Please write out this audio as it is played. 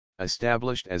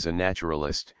Established as a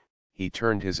naturalist, he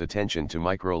turned his attention to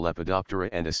Microlepidoptera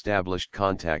and established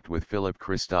contact with Philip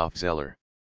Christoph Zeller.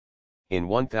 In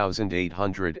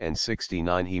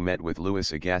 1869 he met with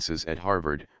Louis Agassiz at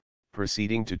Harvard,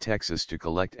 proceeding to Texas to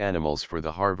collect animals for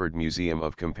the Harvard Museum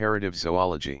of Comparative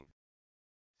Zoology.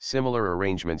 Similar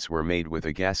arrangements were made with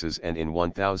Agassiz, and in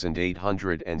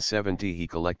 1870 he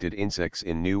collected insects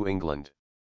in New England.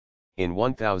 In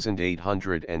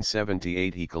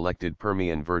 1878 he collected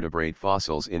Permian vertebrate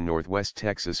fossils in northwest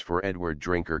Texas for Edward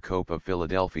Drinker Cope of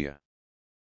Philadelphia.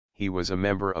 He was a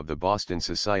member of the Boston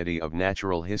Society of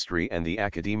Natural History and the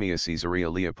Academia Caesaria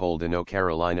Leopoldina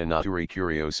Carolina Naturae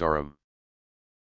Curiosarum.